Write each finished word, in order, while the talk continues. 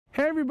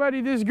Hey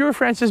everybody, this is Guro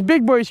Francis,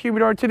 Big Boy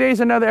Scooby-Doo. Today's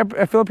another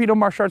Filipino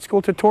Martial Arts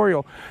School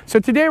tutorial.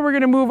 So today we're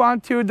going to move on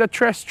to the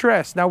Tres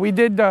Tres. Now we're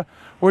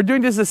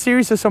doing this a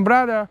series of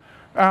Sumbrada.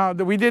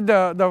 We did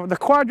the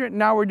quadrant,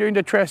 now we're doing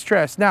the Tres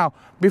Tres. Now,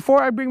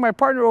 before I bring my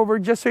partner over,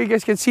 just so you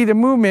guys can see the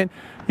movement,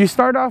 you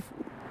start off,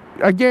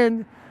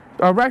 again,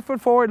 right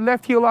foot forward,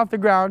 left heel off the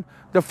ground.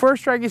 The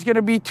first strike is going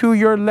to be to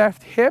your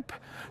left hip.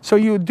 So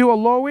you do a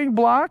low wing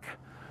block,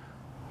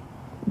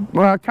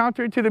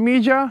 counter to the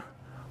mija,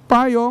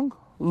 payong,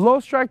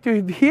 low strike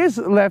to his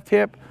left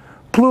hip,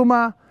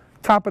 pluma,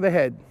 top of the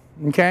head.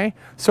 Okay?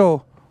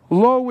 So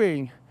low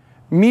wing,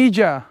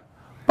 mija,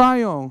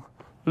 payong,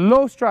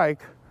 low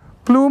strike,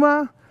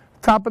 pluma,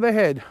 top of the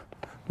head.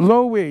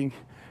 Low wing,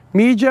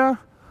 mija,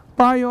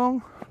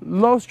 payong,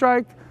 low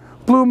strike,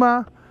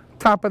 pluma,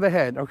 top of the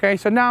head. Okay?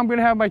 So now I'm going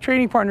to have my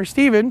training partner,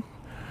 Steven,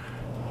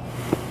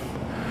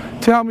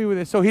 to help me with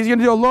this. So he's going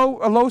to do a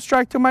low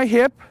strike to my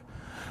hip.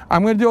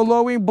 I'm going to do a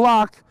low wing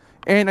block,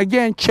 and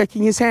again,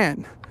 checking his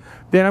hand.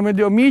 Then I'm going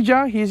to do a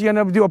mija, he's going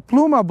to do a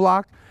pluma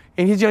block,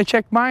 and he's going to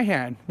check my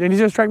hand. Then he's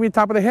going to strike me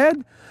top of the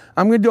head.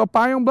 I'm going to do a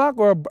payong block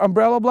or an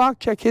umbrella block,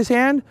 check his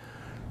hand.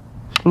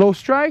 Low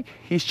strike,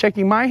 he's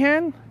checking my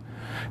hand.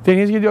 Then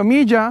he's going to do a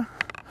mija.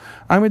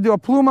 I'm going to do a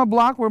pluma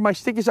block where my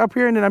stick is up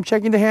here, and then I'm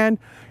checking the hand,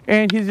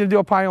 and he's going to do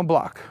a payong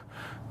block.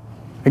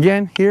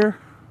 Again, here,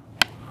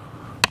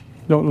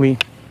 don't lean.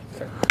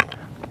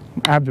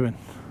 Abdomen.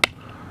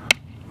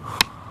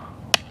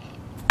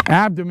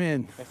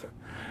 Abdomen. Yes,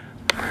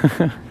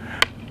 sir.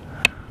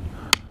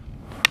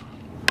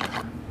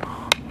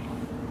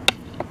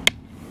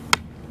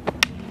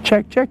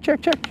 Check, check,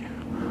 check, check.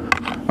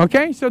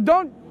 Okay, so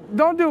don't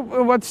do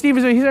what Steve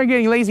is doing. He's not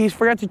getting lazy. He's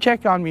forgot to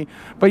check on me.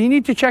 But you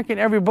need to check in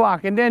every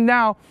block. And then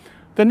now,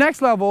 the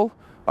next level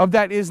of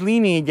that is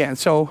leaning again.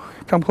 So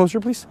come closer,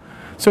 please.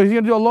 So he's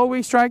going to do a low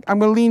wing strike. I'm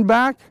going to lean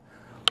back,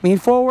 lean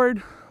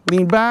forward,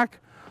 lean back,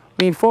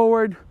 lean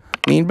forward,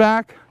 lean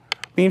back,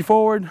 lean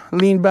forward,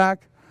 lean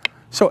back.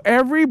 So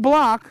every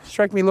block,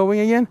 strike me low wing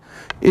again,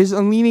 is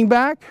leaning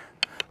back.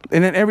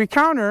 And then every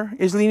counter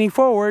is leaning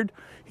forward.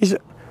 He's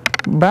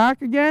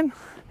back again,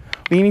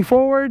 leaning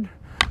forward,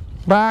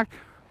 back,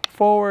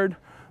 forward,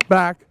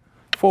 back,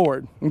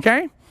 forward.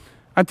 Okay?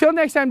 Until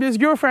next time, this is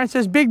Guro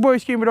Francis, Big Boy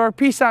Scooby-Doo.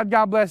 Peace out,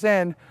 God bless,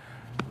 and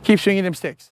keep swinging them sticks.